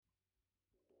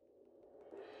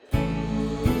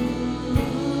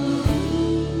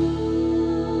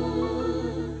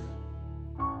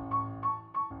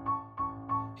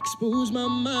moves my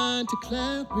mind to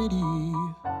clarity.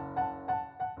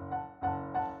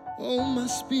 Oh, my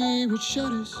spirit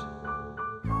shudders.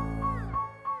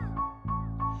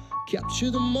 Capture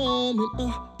the moment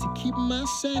to keep my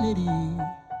sanity.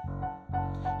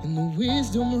 And the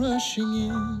wisdom rushing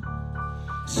in.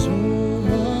 So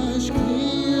much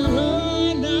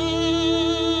clearer now.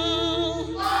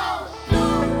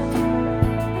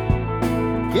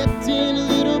 Getting a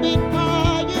little bit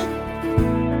higher.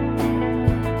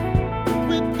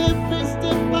 With every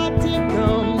step I take,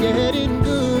 I'm getting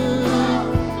good.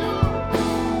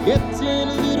 Getting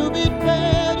a little bit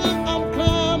better. I'm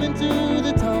climbing to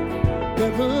the top.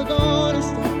 Never gonna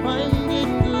stop. I'm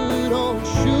getting good. Oh,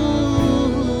 shoot.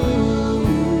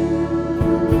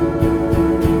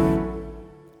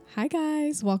 Hi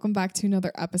guys, welcome back to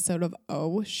another episode of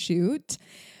Oh Shoot.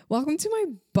 Welcome to my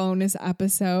bonus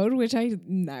episode, which I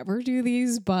never do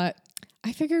these, but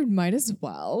I figured might as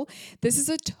well. This is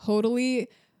a totally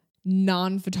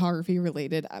non-photography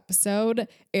related episode,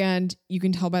 and you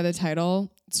can tell by the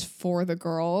title, it's for the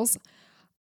girls.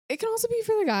 It can also be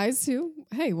for the guys too.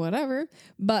 Hey, whatever.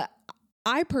 But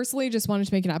I personally just wanted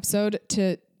to make an episode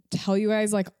to tell you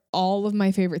guys like all of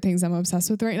my favorite things I'm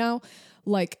obsessed with right now.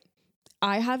 Like,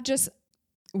 I have just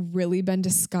really been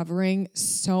discovering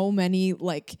so many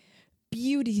like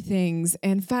beauty things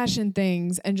and fashion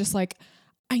things, and just like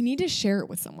I need to share it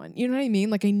with someone. You know what I mean?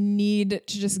 Like I need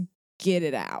to just get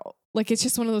it out. Like it's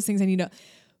just one of those things I need to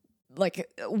like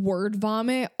word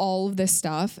vomit all of this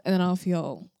stuff, and then I'll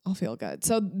feel good.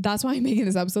 So that's why I'm making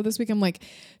this episode this week. I'm like,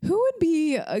 who would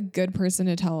be a good person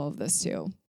to tell all of this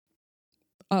to?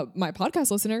 My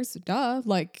podcast listeners, duh.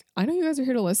 Like, I know you guys are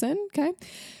here to listen. Okay.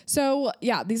 So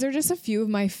yeah, these are just a few of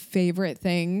my favorite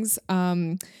things.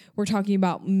 We're talking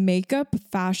about makeup,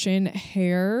 fashion,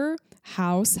 hair,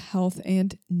 house, health,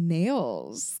 and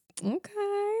nails.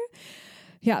 Okay.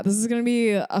 Yeah, this is going to be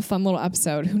a fun little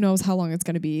episode. Who knows how long it's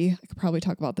going to be. I could probably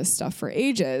talk about this stuff for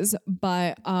ages,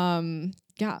 but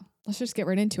yeah, let's just get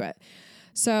right into it.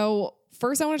 So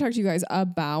first I want to talk to you guys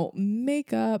about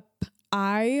makeup.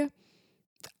 I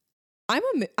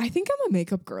think I'm a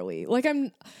makeup girly. Like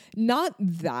I'm not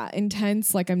that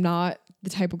intense. Like I'm not the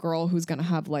type of girl who's going to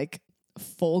have like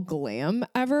full glam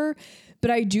ever,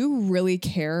 but I do really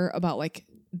care about like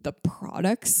the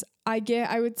products I get,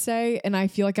 I would say. And I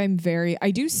feel like I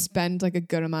do spend like a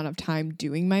good amount of time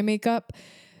doing my makeup,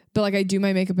 but like I do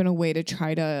my makeup in a way to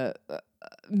try to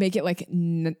make it like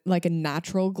like a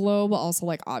natural glow, but also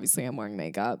like obviously I'm wearing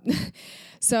makeup.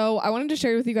 So I wanted to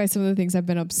share with you guys some of the things I've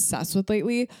been obsessed with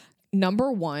lately.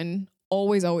 Number one,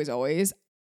 always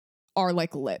are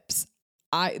like lips.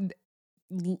 I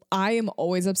am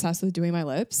always obsessed with doing my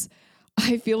lips.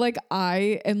 I feel like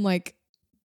I am like,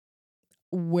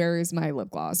 where is my lip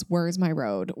gloss? Where is my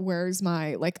Rhode? Where's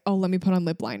my like, oh, let me put on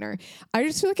lip liner. I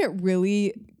just feel like it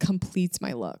really completes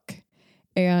my look.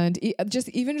 And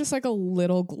even just like a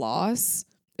little gloss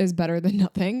is better than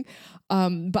nothing.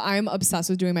 But I'm obsessed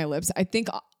with doing my lips. I think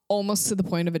almost to the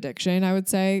point of addiction, I would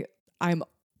say. I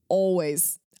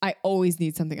always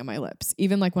need something on my lips.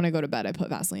 Even like when I go to bed, I put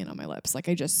Vaseline on my lips. Like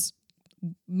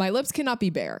my lips cannot be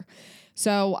bare.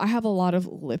 So I have a lot of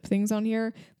lip things on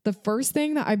here. The first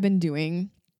thing that I've been doing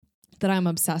that I'm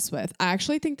obsessed with, I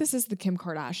actually think this is the Kim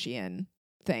Kardashian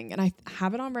thing. And I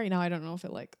have it on right now. I don't know if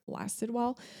it like lasted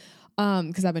well,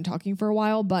 because I've been talking for a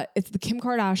while, but it's the Kim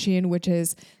Kardashian, which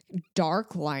is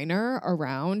dark liner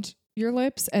around your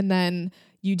lips. And then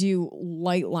you do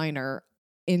light liner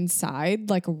inside,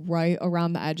 like right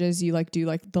around the edges. You like do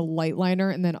like the light liner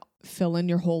and then fill in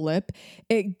your whole lip.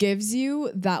 It gives you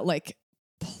that like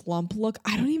plump look.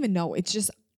 I don't even know. It's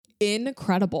just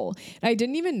incredible. And I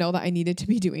didn't even know that I needed to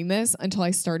be doing this until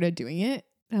I started doing it.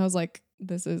 And I was like,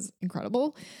 this is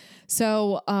incredible.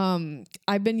 So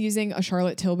I've been using a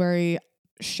Charlotte Tilbury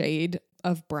shade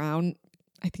of brown.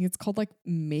 I think it's called like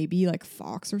maybe like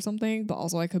Fox or something, but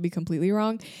also I could be completely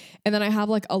wrong. And then I have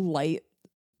like a light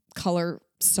color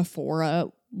Sephora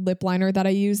lip liner that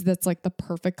I use that's like the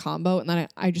perfect combo. And then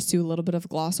I just do a little bit of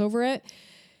gloss over it.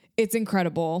 It's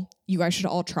incredible. You guys should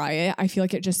all try it. I feel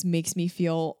like it just makes me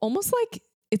feel almost like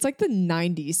it's like the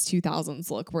 90s, 2000s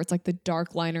look where it's like the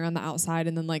dark liner on the outside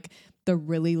and then like the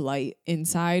really light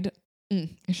inside.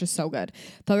 It's just so good.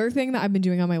 The other thing that I've been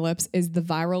doing on my lips is the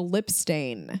viral lip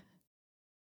stain,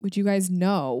 which you guys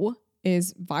know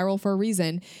is viral for a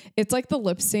reason. It's like the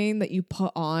lip stain that you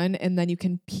put on and then you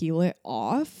can peel it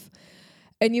off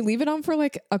and you leave it on for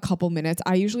like a couple minutes.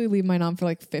 I usually leave mine on for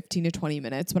like 15 to 20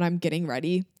 minutes when I'm getting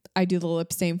ready. I do the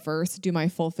lip stain first, do my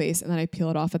full face, and then I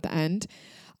peel it off at the end.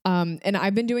 And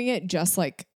I've been doing it just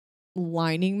like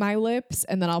lining my lips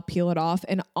and then I'll peel it off.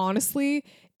 And honestly,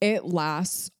 it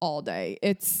lasts all day.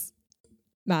 It's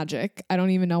magic. I don't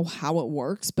even know how it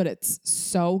works, but it's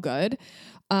so good.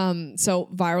 So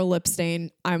Viral Lip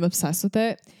Stain, I'm obsessed with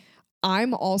it.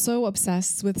 I'm also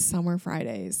obsessed with Summer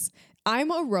Fridays.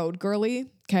 I'm a Rhode girly.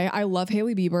 Okay. I love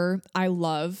Hailey Bieber. I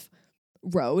love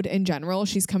Rhode in general.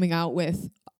 She's coming out with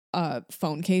a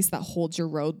phone case that holds your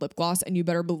Rhode lip gloss, and you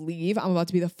better believe I'm about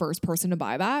to be the first person to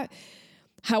buy that.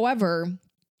 However,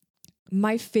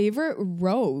 my favorite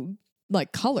Rhode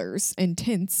like colors and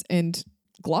tints and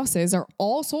glosses are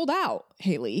all sold out,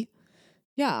 Hailey.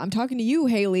 Yeah, I'm talking to you,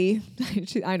 Hailey.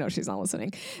 I know she's not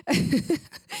listening.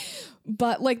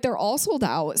 But like they're all sold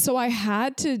out. So I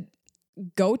had to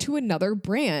go to another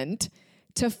brand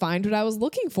to find what I was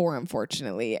looking for,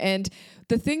 unfortunately. And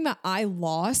the thing that I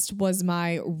lost was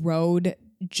my Rhode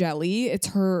Jelly. It's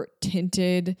her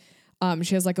tinted,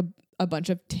 she has like a bunch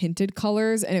of tinted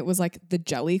colors, and it was like the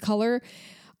jelly color.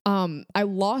 I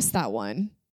lost that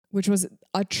one, which was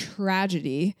a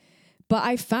tragedy, but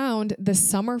I found the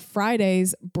Summer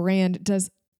Fridays brand does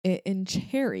it in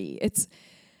cherry. It's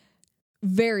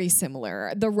very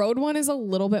similar. The Rhode one is a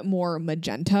little bit more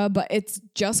magenta, but it's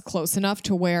just close enough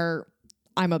to where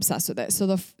I'm obsessed with it. So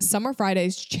the Summer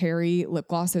Fridays cherry lip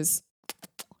gloss is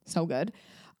so good.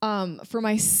 For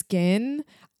my skin,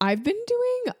 I've been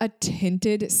doing a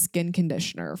tinted skin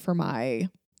conditioner for my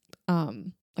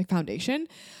like foundation.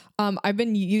 I've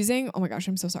been using, oh my gosh,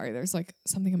 I'm so sorry. There's like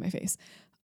something in my face.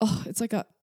 Oh, it's like a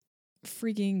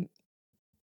freaking,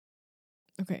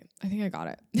 okay, I think I got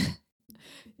it.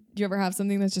 Do you ever have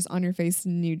something that's just on your face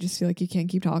and you just feel like you can't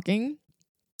keep talking?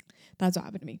 That's what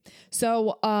happened to me.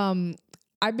 So,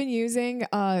 I've been using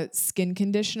a skin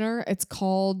conditioner. It's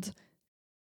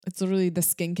literally the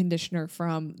skin conditioner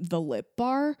from the Lip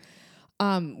Bar,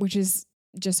 which is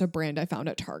just a brand I found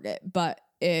at Target, but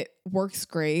it works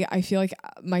great. I feel like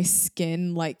my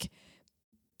skin,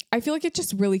 I feel like it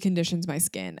just really conditions my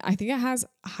skin. I think it has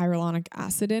hyaluronic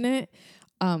acid in it.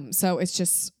 So it's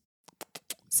just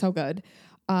so good.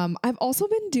 I've also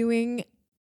been doing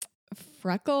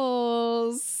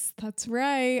freckles. That's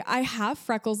right. I have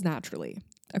freckles naturally.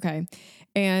 Okay.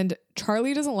 And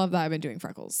Charlie doesn't love that I've been doing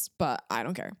freckles, but I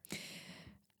don't care.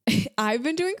 I've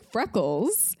been doing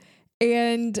freckles,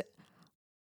 and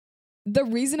the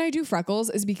reason I do freckles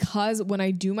is because when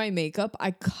I do my makeup,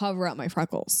 I cover up my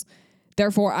freckles.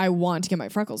 Therefore, I want to get my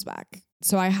freckles back.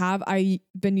 So I've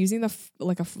been using a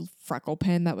freckle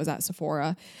pen that was at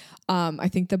Sephora. I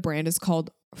think the brand is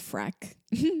called Freck.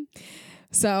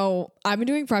 So I've been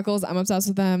doing freckles. I'm obsessed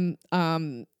with them.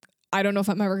 I don't know if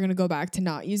I'm ever going to go back to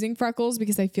not using freckles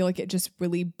because I feel like it just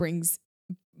really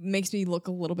makes me look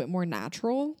a little bit more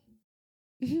natural,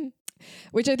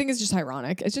 which I think is just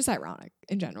ironic. It's just ironic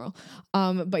in general.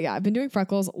 But yeah, I've been doing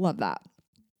freckles. Love that.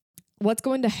 Let's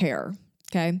go into hair.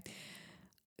 Okay.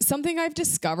 Something I've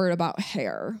discovered about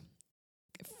hair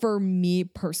for me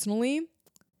personally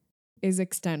is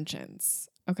extensions.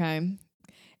 Okay.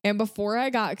 And before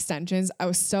I got extensions, I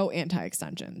was so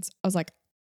anti-extensions. I was like,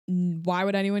 why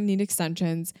would anyone need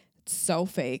extensions? It's so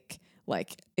fake.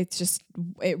 Like,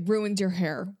 it ruins your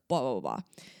hair, blah, blah, blah.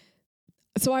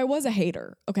 So I was a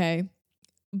hater. Okay.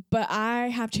 But I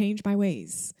have changed my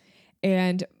ways.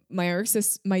 And my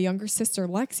younger sister,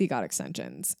 Lexi, got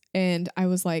extensions. And I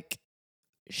was like,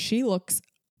 she looks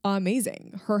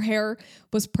amazing. Her hair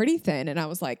was pretty thin. And I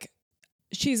was like,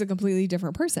 she's a completely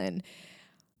different person.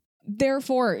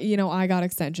 Therefore, I got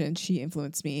extensions. She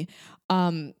influenced me.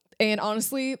 And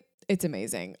honestly, it's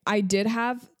amazing. I did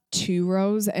have 2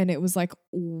 rows and it was like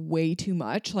way too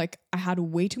much. Like I had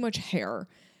way too much hair.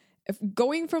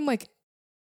 Going from like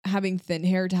having thin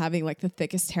hair to having like the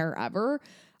thickest hair ever,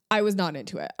 I was not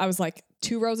into it. I was like,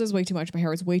 2 rows is way too much. My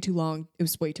hair was way too long. It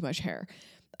was way too much hair.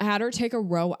 I had her take a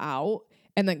row out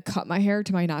and then cut my hair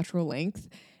to my natural length.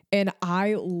 And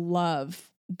I love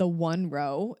the 1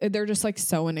 row. They're just like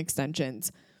sew-in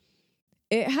extensions.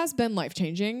 It has been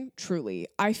life-changing, truly.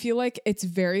 I feel like it's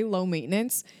very low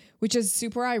maintenance, which is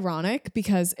super ironic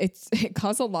because it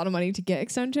costs a lot of money to get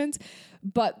extensions,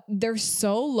 but they're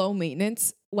so low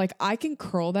maintenance. Like I can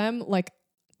curl them,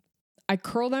 I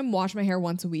curl them, wash my hair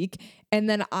once a week, and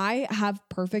then I have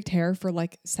perfect hair for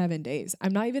like 7 days.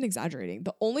 I'm not even exaggerating.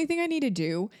 The only thing I need to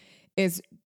do is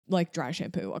like dry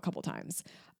shampoo a couple times,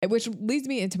 which leads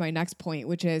me into my next point,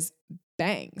 which is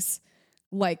bangs.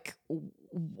 Like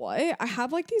what? I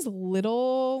have like these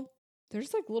they're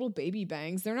just like little baby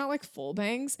bangs. They're not like full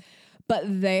bangs, but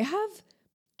they have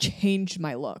changed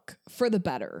my look for the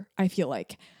better. I feel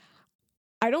like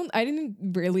I didn't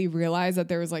really realize that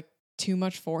there was like too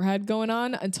much forehead going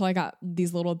on until I got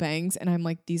these little bangs, and I'm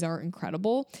like, these are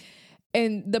incredible.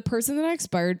 And the person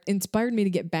that inspired me to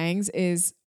get bangs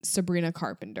is Sabrina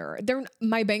Carpenter.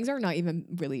 My bangs are not even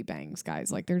really bangs,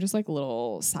 guys. Like they're just like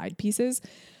little side pieces.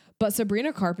 But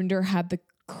Sabrina Carpenter had the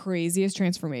craziest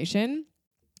transformation.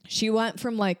 She went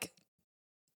from like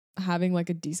having like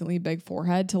a decently big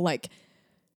forehead to like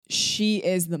she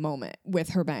is the moment with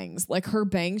her bangs. Like her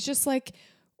bangs just like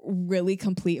really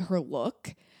complete her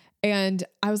look. And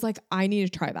I was like, I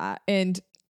need to try that. And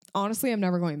honestly, I'm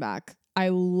never going back. I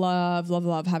love, love,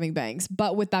 love having bangs.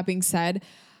 But with that being said,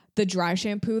 the dry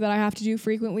shampoo that I have to do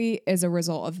frequently is a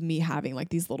result of me having like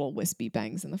these little wispy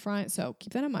bangs in the front. So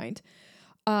keep that in mind.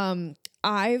 I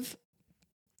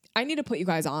need to put you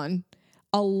guys on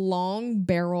a long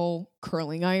barrel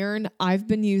curling iron. I've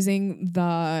been using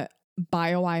the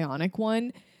Bioionic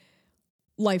one.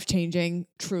 Life changing,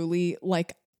 truly.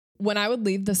 Like when I would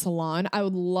leave the salon, I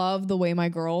would love the way my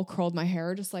girl curled my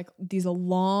hair, just like these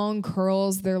long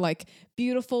curls. They're like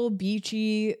beautiful,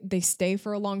 beachy. They stay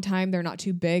for a long time. They're not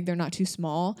too big. They're not too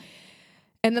small.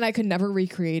 And then I could never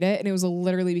recreate it. And it was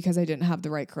literally because I didn't have the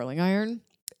right curling iron.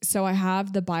 So I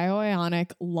have the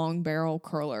Bioionic long barrel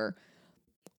curler.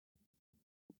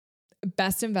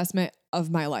 Best investment of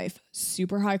my life.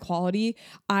 Super high quality.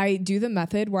 I do the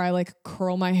method where I like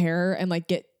curl my hair and like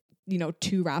get,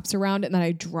 2 wraps around, and then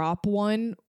I drop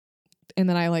one and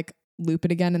then I like loop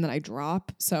it again and then I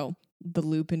drop. So the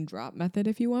loop and drop method,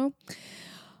 if you will.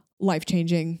 Life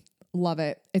changing. Love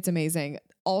it. It's amazing.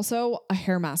 Also, a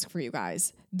hair mask for you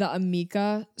guys. The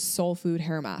Amika Soul Food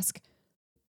hair mask.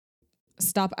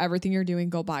 Stop everything you're doing.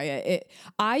 Go buy it.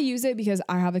 I use it because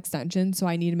I have extensions, so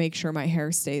I need to make sure my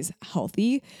hair stays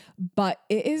healthy. But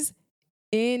it is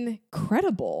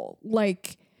incredible.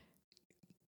 Like,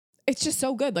 it's just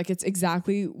so good. Like, it's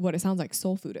exactly what it sounds like.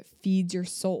 Soul food. It feeds your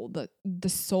soul, the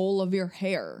soul of your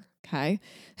hair. Okay.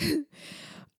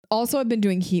 Also, I've been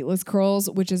doing heatless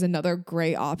curls, which is another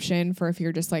great option for if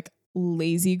you're just like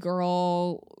lazy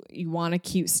girl, you want a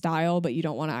cute style, but you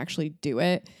don't want to actually do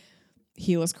it.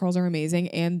 Heatless curls are amazing,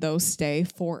 and those stay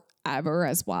forever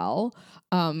as well.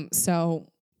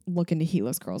 So look into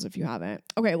heatless curls if you haven't.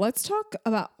 Okay, let's talk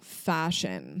about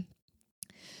fashion.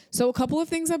 So a couple of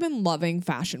things I've been loving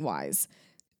fashion-wise.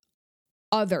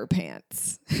 Other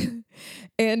pants.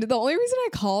 And the only reason I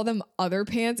call them other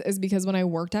pants is because when I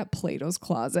worked at Plato's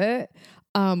Closet,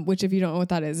 which if you don't know what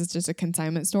that is, it's just a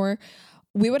consignment store,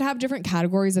 we would have different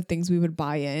categories of things we would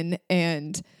buy in,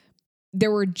 and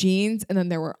there were jeans and then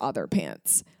there were other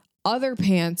pants. Other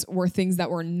pants were things that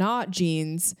were not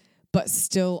jeans, but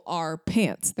still are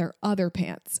pants. They're other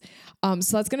pants.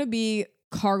 So that's going to be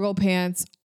cargo pants,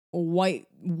 white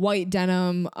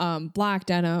denim, black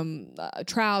denim,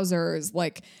 trousers,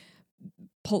 like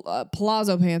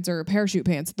palazzo pants or parachute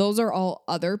pants. Those are all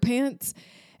other pants.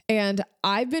 And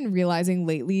I've been realizing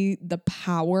lately the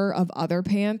power of other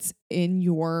pants in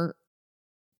your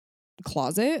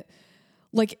closet.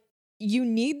 Like, you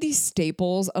need these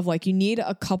staples of like, you need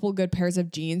a couple good pairs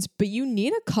of jeans, but you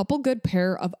need a couple good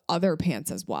pair of other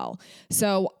pants as well.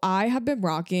 So I have been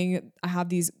I have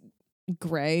these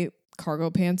gray cargo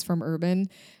pants from Urban.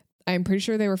 I'm pretty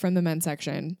sure they were from the men's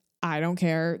section. I don't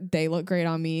care. They look great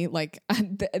on me. Like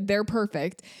they're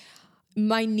perfect.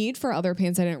 My need for other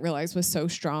pants I didn't realize was so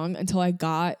strong until I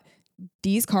got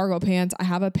these cargo pants. I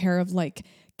have a pair of like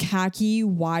khaki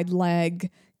wide leg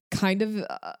kind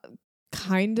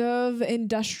of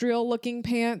industrial looking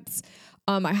pants.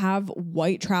 I have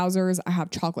white trousers. I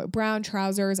have chocolate brown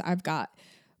trousers. I've got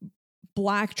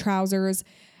black trousers.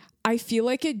 I feel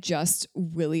like it just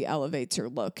really elevates your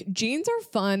look. Jeans are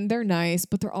fun. They're nice,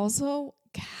 but they're also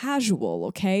casual.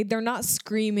 Okay. They're not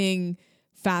screaming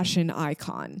fashion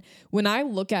icon. When I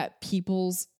look at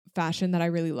people's fashion that I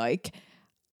really like,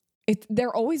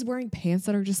 they're always wearing pants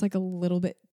that are just like a little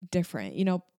bit different,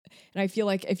 and I feel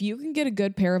like if you can get a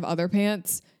good pair of other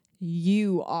pants,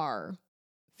 you are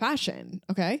fashion.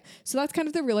 Okay. So that's kind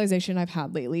of the realization I've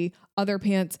had lately. Other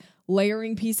pants,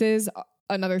 layering pieces,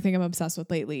 another thing I'm obsessed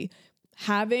with lately.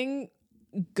 Having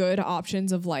good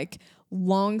options of like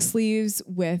long sleeves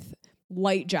with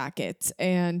light jackets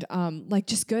and like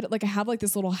just good. Like I have like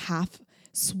this little half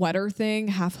sweater thing,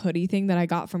 half hoodie thing that I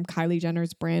got from Kylie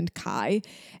Jenner's brand Kai.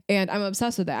 And I'm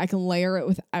obsessed with it. I can layer it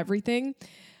with everything.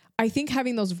 I think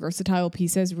having those versatile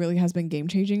pieces really has been game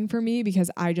changing for me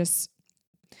because I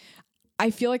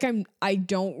feel like I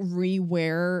don't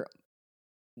rewear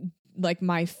like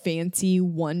my fancy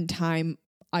one-time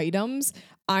items.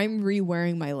 I'm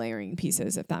rewearing my layering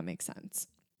pieces, if that makes sense.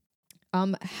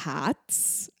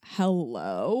 Hats.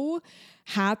 Hello.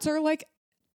 Hats are like,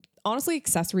 honestly,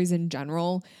 accessories in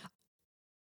general.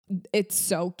 It's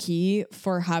so key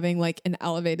for having like an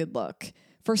elevated look.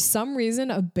 For some reason,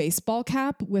 a baseball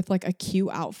cap with like a cute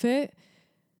outfit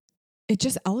it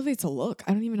just elevates a look.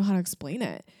 I don't even know how to explain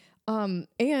it.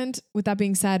 And with that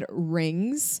being said,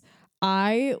 rings.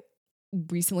 I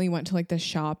recently went to like this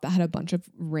shop that had a bunch of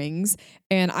rings,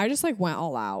 and I just like went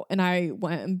all out, and I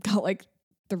went and got like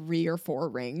 3 or 4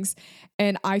 rings.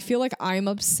 And I feel like I'm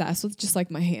obsessed with just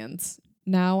like my hands.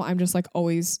 Now I'm just like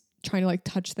always trying to like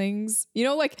touch things. You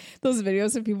know, like those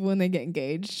videos of people when they get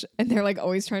engaged and they're like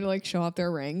always trying to like show off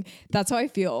their ring. That's how I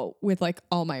feel with like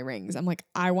all my rings. I'm like,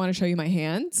 I want to show you my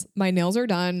hands. My nails are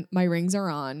done. My rings are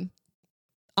on.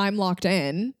 I'm locked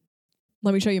in.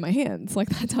 Let me show you my hands. Like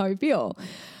that's how I feel.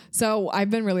 So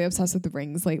I've been really obsessed with the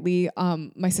rings lately.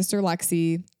 My sister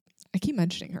Lexi, I keep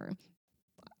mentioning her.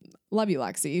 Love you,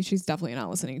 Lexi. She's definitely not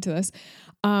listening to this.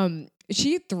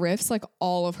 She thrifts like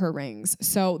all of her rings.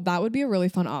 So that would be a really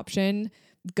fun option.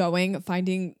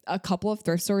 Finding a couple of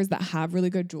thrift stores that have really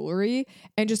good jewelry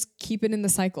and just keep it in the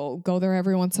cycle. Go there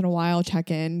every once in a while,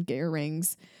 check in, get your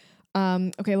rings.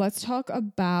 Okay, let's talk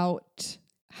about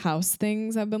house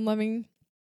things I've been loving.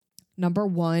 Number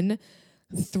 1,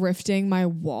 thrifting my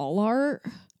wall art.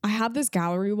 I have this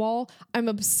gallery wall. I'm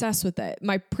obsessed with it.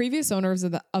 My previous owners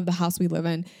of the house we live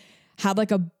in had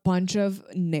like a bunch of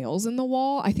nails in the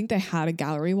wall. I think they had a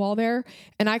gallery wall there.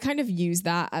 And I kind of use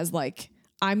that as like,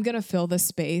 I'm going to fill the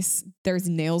space. There's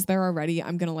nails there already.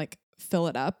 I'm going to like fill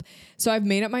it up. So I've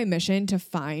made it my mission to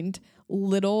find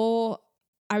little,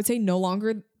 I would say no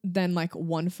longer than like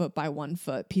 1 foot by 1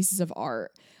 foot pieces of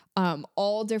art.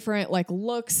 All different like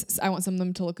looks. I want some of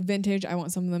them to look vintage. I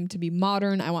want some of them to be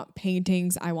modern. I want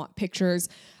paintings. I want pictures.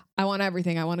 I want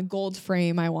everything. I want a gold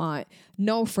frame. I want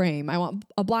no frame. I want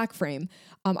a black frame.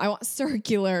 I want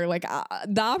circular. Like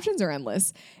the options are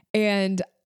endless. And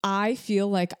I feel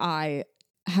like I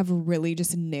have really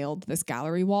just nailed this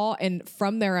gallery wall. And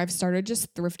from there, I've started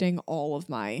just thrifting all of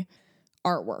my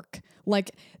artwork.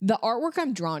 Like the artwork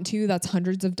I'm drawn to that's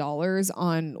hundreds of dollars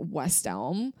on West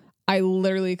Elm, I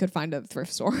literally could find a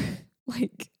thrift store.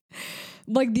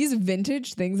 like these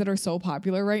vintage things that are so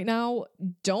popular right now,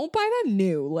 don't buy them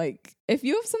new. Like if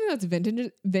you have something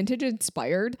that's vintage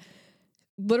inspired,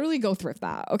 literally go thrift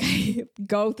that. Okay.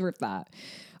 Go thrift that.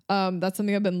 That's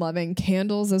something I've been loving.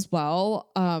 Candles as well.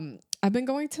 I've been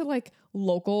going to like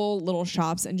local little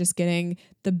shops and just getting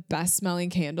the best smelling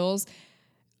candles.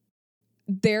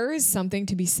 There is something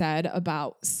to be said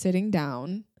about sitting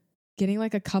down, getting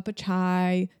like a cup of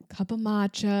chai, cup of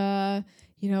matcha,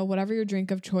 whatever your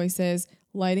drink of choice is,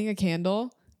 lighting a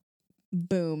candle,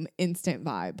 boom, instant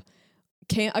vibe.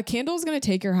 A candle is going to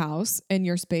take your house and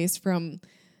your space from,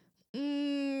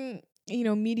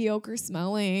 mediocre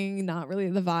smelling, not really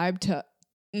the vibe,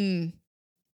 to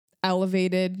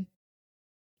elevated,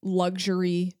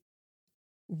 luxury,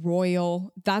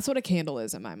 royal. That's what a candle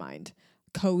is in my mind.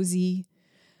 Cozy.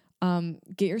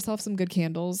 Get yourself some good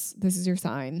candles. This is your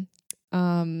sign.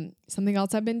 Something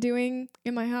else I've been doing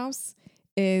in my house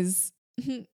is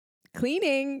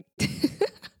cleaning.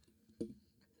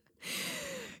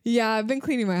 Yeah, I've been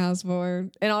cleaning my house more,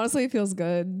 and honestly, it feels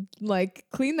good. Like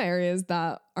clean the areas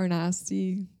that are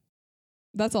nasty.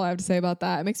 That's all I have to say about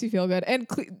that. It makes me feel good. And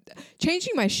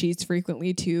changing my sheets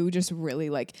frequently too, just really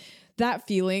like that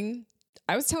feeling.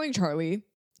 I was telling Charlie,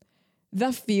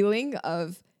 the feeling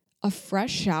of a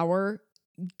fresh shower,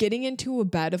 getting into a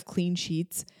bed of clean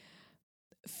sheets,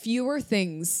 fewer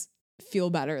things feel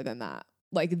better than that.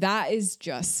 Like that is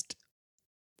just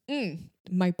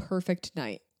my perfect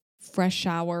night. Fresh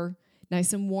shower,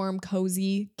 nice and warm,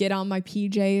 cozy, get on my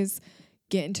PJs,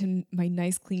 get into my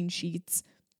nice clean sheets.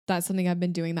 That's something I've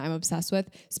been doing that I'm obsessed with.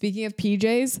 Speaking of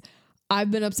PJs, I've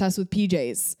been obsessed with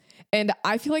PJs. And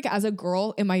I feel like as a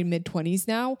girl in my mid-20s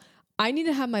now, I need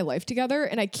to have my life together,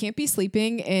 and I can't be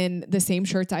sleeping in the same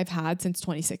shirts I've had since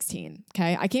 2016.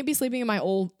 Okay. I can't be sleeping in my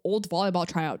old volleyball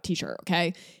tryout t-shirt.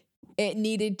 Okay. It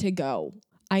needed to go.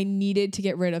 I needed to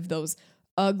get rid of those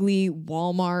ugly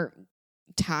Walmart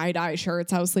tie-dye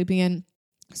shirts I was sleeping in.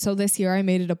 So this year I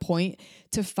made it a point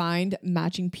to find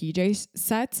matching PJ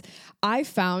sets. I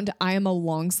found I am a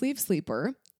long sleeve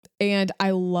sleeper, and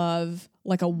I love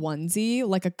like a onesie,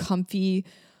 like a comfy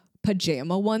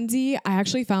pajama onesie. I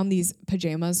actually found these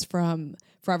pajamas from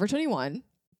Forever 21.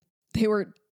 They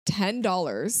were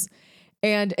 $10,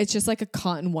 and it's just like a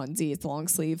cotton onesie. It's a long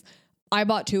sleeve. I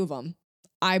bought 2 of them.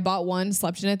 I bought one,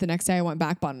 slept in it. The next day I went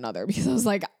back, bought another because I was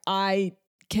like, I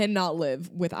cannot live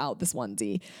without this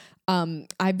onesie.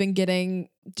 I've been getting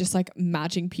just like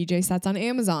matching PJ sets on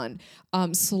Amazon.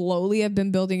 Slowly I've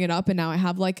been building it up, and now I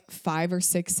have like 5 or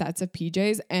 6 sets of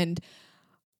PJs, and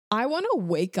I want to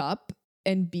wake up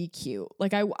and be cute.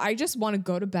 Like I just want to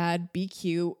go to bed, be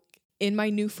cute in my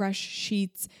new fresh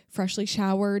sheets, freshly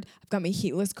showered. I've got my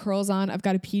heatless curls on. I've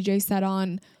got a PJ set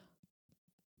on.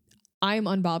 I am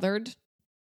unbothered.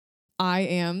 I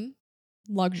am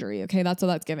luxury. Okay. That's what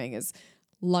that's giving is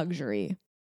luxury.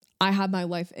 I have my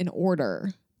life in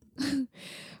order.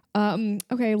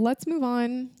 Okay. Let's move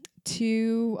on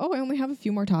to, I only have a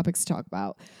few more topics to talk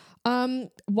about.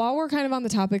 While we're kind of on the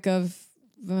topic of,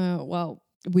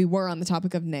 we were on the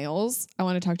topic of nails. I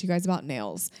want to talk to you guys about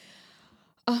nails.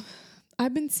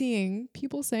 I've been seeing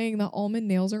people saying that almond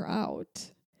nails are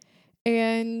out,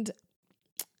 and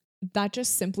that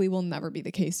just simply will never be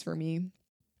the case for me.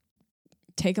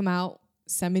 Take them out,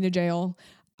 send me to jail.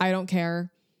 I don't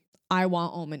care. I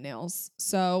want almond nails.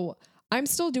 So I'm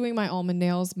still doing my almond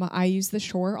nails. I use the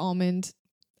Shore almond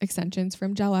extensions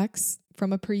from Gel X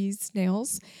from Apres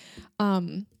Nails.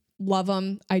 Love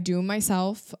them. I do them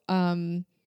myself. I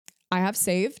have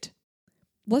saved.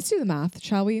 Let's do the math,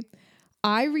 shall we?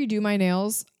 I redo my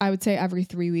nails, I would say every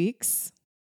 3 weeks.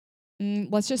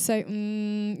 Let's just say,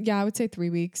 I would say 3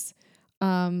 weeks.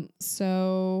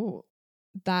 So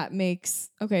that makes,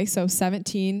 so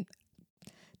 17.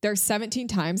 There's 17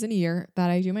 times in a year that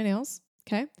I do my nails.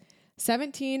 Okay.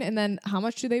 17. And then how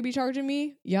much do they be charging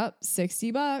me? Yep.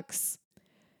 $60.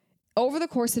 Over the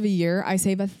course of a year, I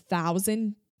save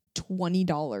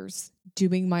 $1,020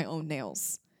 doing my own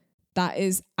nails. That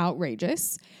is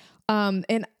outrageous.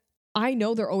 And I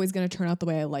know they're always going to turn out the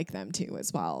way I like them to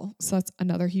as well. So that's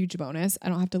another huge bonus. I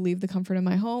don't have to leave the comfort of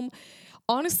my home.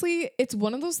 Honestly, it's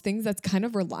one of those things that's kind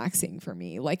of relaxing for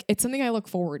me. Like, it's something I look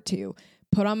forward to.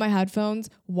 Put on my headphones,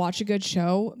 watch a good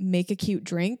show, make a cute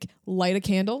drink, light a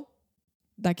candle.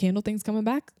 That candle thing's coming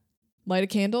back. Light a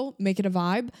candle, make it a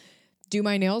vibe, do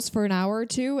my nails for an hour or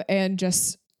two, and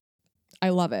just, I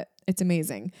love it. It's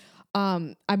amazing.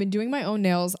 I've been doing my own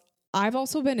nails. I've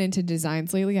also been into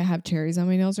designs lately. I have cherries on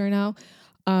my nails right now.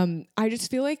 I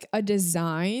just feel like a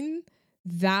design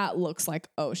that looks like,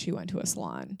 oh, she went to a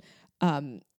salon.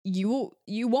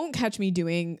 You won't catch me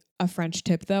doing a French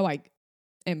tip though. I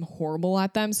am horrible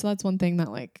at them. So that's one thing that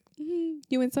like,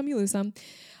 you win some, you lose some.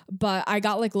 But I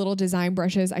got like little design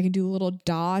brushes. I can do little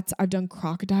dots. I've done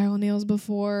crocodile nails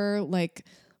before. Like,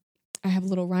 I have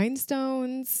little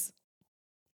rhinestones.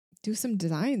 Do some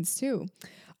designs too.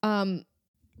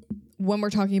 When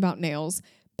we're talking about nails,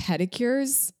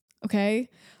 pedicures, okay?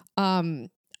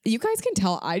 You guys can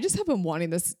tell I just have been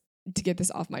wanting to get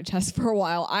this off my chest for a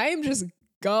while. I am just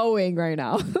going right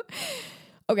now.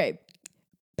 Okay,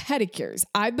 pedicures.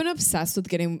 I've been obsessed with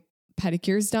getting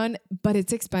pedicures done, but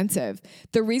it's expensive.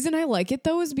 The reason I like it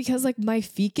though is because like my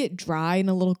feet get dry and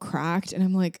a little cracked, and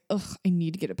I'm like, I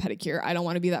need to get a pedicure. I don't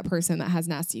want to be that person that has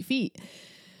nasty feet.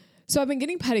 So I've been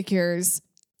getting pedicures,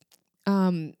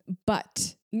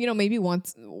 but maybe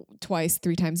once, twice,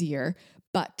 3 times a year.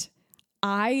 But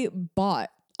I bought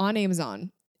on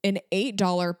Amazon an $8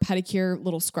 pedicure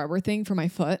little scrubber thing for my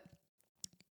foot.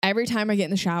 Every time I get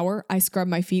in the shower, I scrub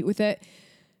my feet with it.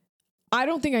 I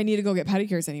don't think I need to go get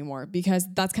pedicures anymore because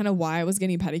that's kind of why I was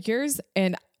getting pedicures.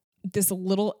 And this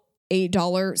little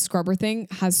 $8 scrubber thing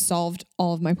has solved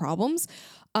all of my problems.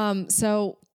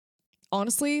 So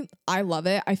honestly, I love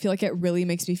it. I feel like it really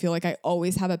makes me feel like I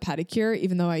always have a pedicure,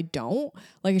 even though I don't.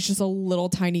 Like, it's just a little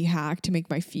tiny hack to make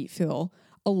my feet feel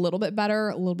a little bit better,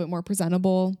 a little bit more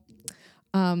presentable.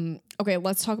 Okay,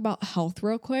 let's talk about health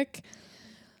real quick.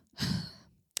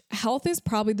 Health is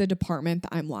probably the department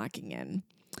that I'm lacking in.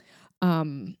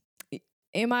 Am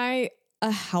I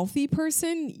a healthy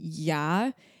person?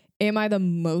 Yeah. Am I the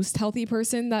most healthy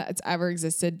person that's ever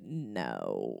existed?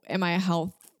 No. Am I a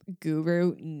health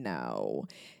guru? No.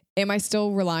 Am I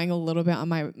still relying a little bit on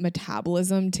my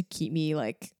metabolism to keep me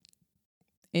like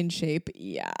in shape?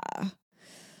 Yeah.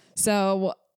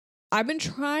 So I've been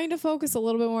trying to focus a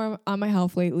little bit more on my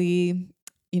health lately.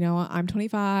 I'm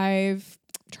 25,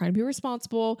 trying to be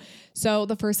responsible. So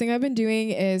the first thing I've been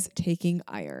doing is taking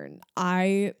iron.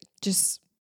 I just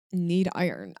need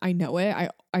iron. I know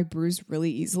it. I bruise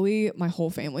really easily. My whole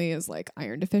family is like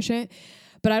iron deficient.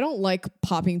 But I don't like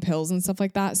popping pills and stuff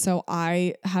like that. So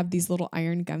I have these little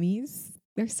iron gummies.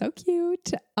 They're so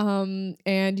cute. And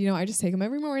I just take them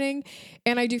every morning.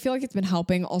 And I do feel like it's been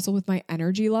helping also with my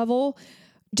energy level.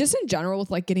 Just in general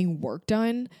with like getting work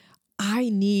done, I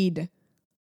need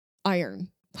iron.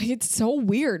 Like, it's so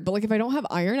weird. But like, if I don't have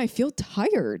iron, I feel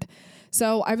tired.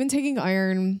 So I've been taking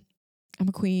iron. I'm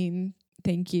a queen.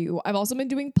 Thank you. I've also been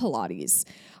doing Pilates,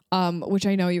 which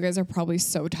I know you guys are probably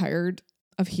so tired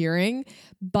of hearing,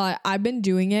 but I've been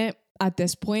doing it at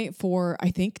this point for,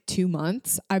 I think, 2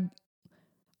 months.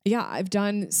 I've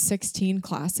done 16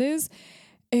 classes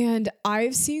and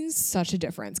I've seen such a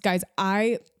difference. Guys,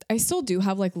 I still do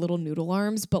have like little noodle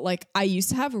arms, but like I used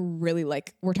to have really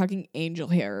like, we're talking angel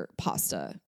hair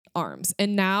pasta arms.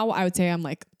 And now I would say I'm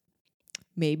like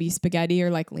maybe spaghetti or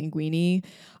like linguine.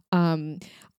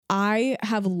 I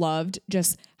have loved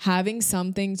just having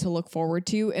something to look forward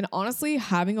to. And honestly,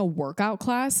 having a workout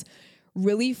class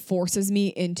really forces me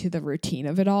into the routine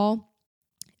of it all.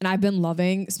 And I've been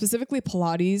loving, specifically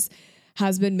Pilates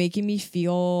has been making me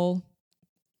feel,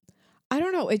 I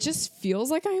don't know, it just feels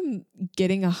like I'm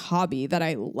getting a hobby that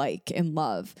I like and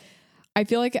love. I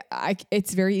feel like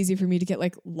it's very easy for me to get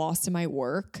like lost in my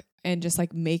work and just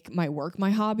like make my work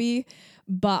my hobby.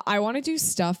 But I want to do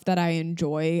stuff that I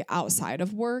enjoy outside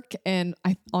of work. And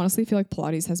I honestly feel like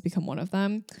Pilates has become one of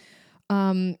them.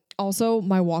 Also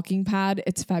my walking pad,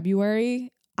 it's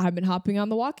February. I've been hopping on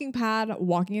the walking pad,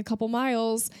 walking a couple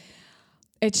miles.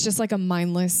 It's just like a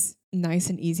mindless, nice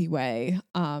and easy way,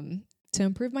 to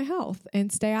improve my health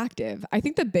and stay active. I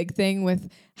think the big thing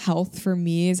with health for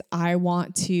me is I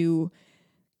want to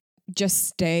just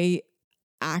stay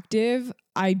active.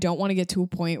 I don't want to get to a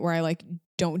point where I like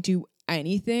don't do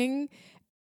anything.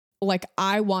 Like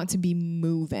I want to be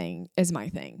moving is my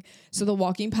thing. So the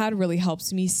walking pad really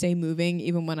helps me stay moving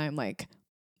even when I'm like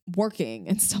working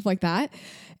and stuff like that.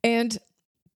 And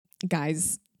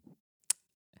guys,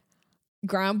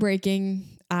 groundbreaking,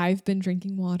 I've been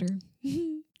drinking water.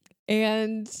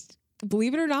 And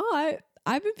believe it or not,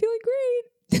 I've been feeling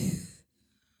great.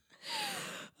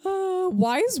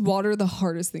 Why is water the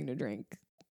hardest thing to drink?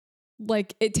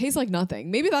 Like it tastes like nothing.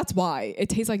 Maybe that's why it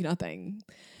tastes like nothing.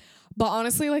 But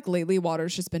honestly, like lately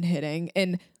water's just been hitting,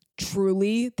 and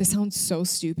truly, this sounds so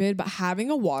stupid, but having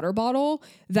a water bottle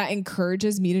that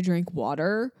encourages me to drink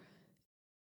water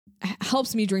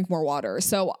helps me drink more water.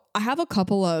 So I have a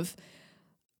couple of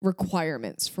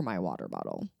requirements for my water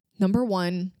bottle. Number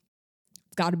one,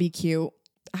 it's got to be cute.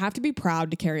 I have to be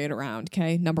proud to carry it around.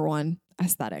 Okay. Number one,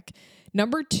 aesthetic.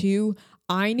 Number two,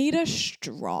 I need a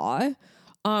straw.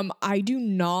 I do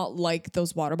not like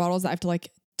those water bottles that I have to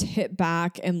like tip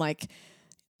back and like,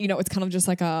 you know, it's kind of just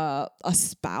like a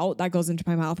spout that goes into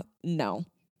my mouth. No,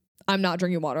 I'm not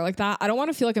drinking water like that. I don't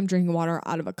want to feel like I'm drinking water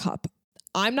out of a cup.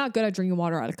 I'm not good at drinking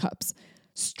water out of cups.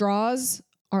 Straws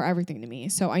are everything to me.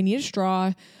 So I need a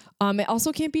straw. It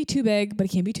also can't be too big, but it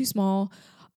can't be too small.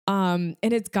 And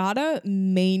it's gotta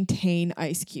maintain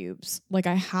ice cubes. Like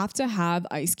I have to have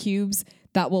ice cubes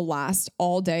that will last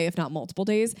all day, if not multiple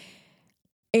days.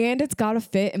 And it's gotta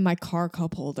fit in my car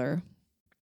cup holder.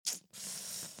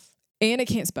 And it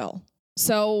can't spill.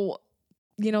 So,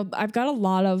 you know, I've got a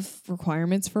lot of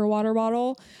requirements for a water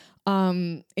bottle.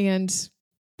 And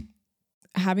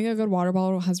having a good water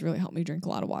bottle has really helped me drink a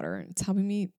lot of water, and it's helping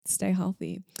me stay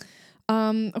healthy.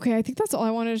 Okay, I think that's all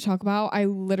I wanted to talk about. I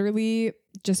literally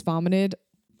just vomited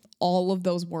all of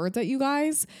those words at you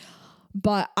guys,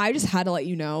 but I just had to let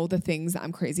you know the things that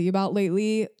I'm crazy about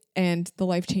lately and the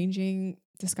life-changing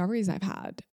discoveries I've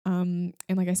had. And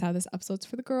like I said, this episode's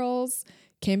for the girls,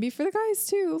 can be for the guys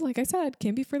too. Like I said,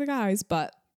 can be for the guys,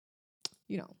 but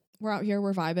you know, we're out here,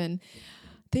 we're vibing.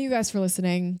 Thank you guys for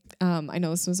listening. I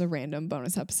know this was a random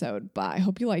bonus episode, but I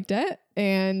hope you liked it.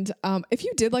 And if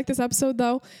you did like this episode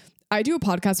though, I do a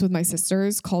podcast with my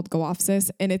sisters called Go Off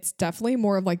Sis, and it's definitely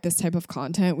more of like this type of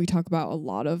content. We talk about a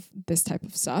lot of this type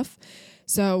of stuff.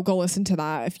 So go listen to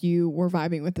that if you were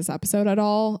vibing with this episode at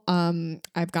all.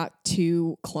 I've got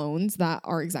 2 clones that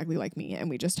are exactly like me, and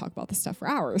we just talk about this stuff for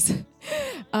hours.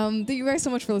 Thank you guys so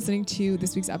much for listening to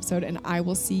this week's episode, and I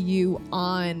will see you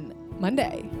on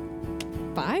Monday.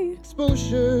 Bye.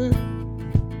 Exposure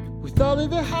with all of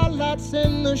the highlights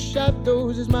and the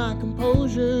shadows is my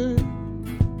composure.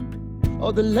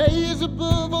 All the layers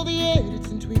above, all the edits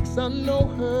and tweaks, I know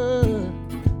her.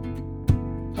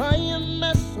 I am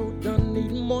as so done,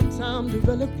 needing more time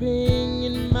developing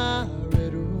in my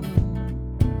red room.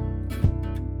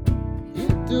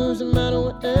 It doesn't matter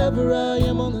wherever I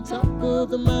am, on the top of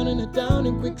the mountain or down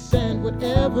in quicksand.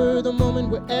 Whatever the moment,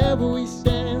 wherever we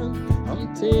stand,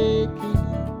 I'm taking you.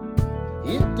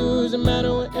 It doesn't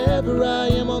matter wherever I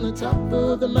am, on the top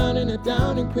of the mountain or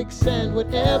down in quicksand.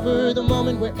 Whatever the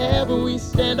moment, wherever we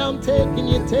stand, I'm taking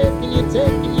you, taking you,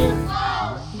 taking you.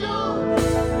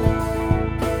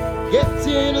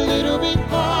 Getting a little bit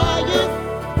higher.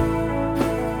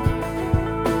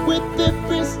 With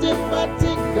every step I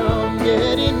take, I'm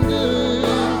getting good.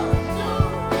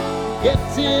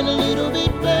 Getting a little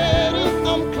bit better,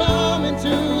 I'm climbing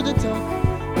to the top.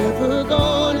 Never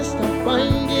gonna stop,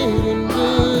 I'm getting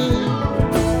good.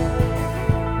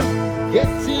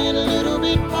 Getting a little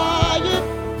bit higher.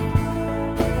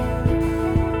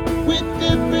 With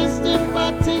every step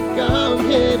I take, I'm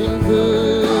getting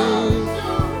good.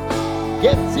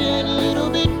 Getting a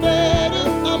little bit better,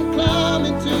 I'm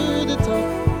climbing to the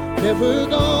top. Never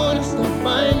gonna stop,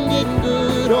 I'm getting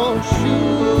good. Oh,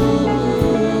 shoot.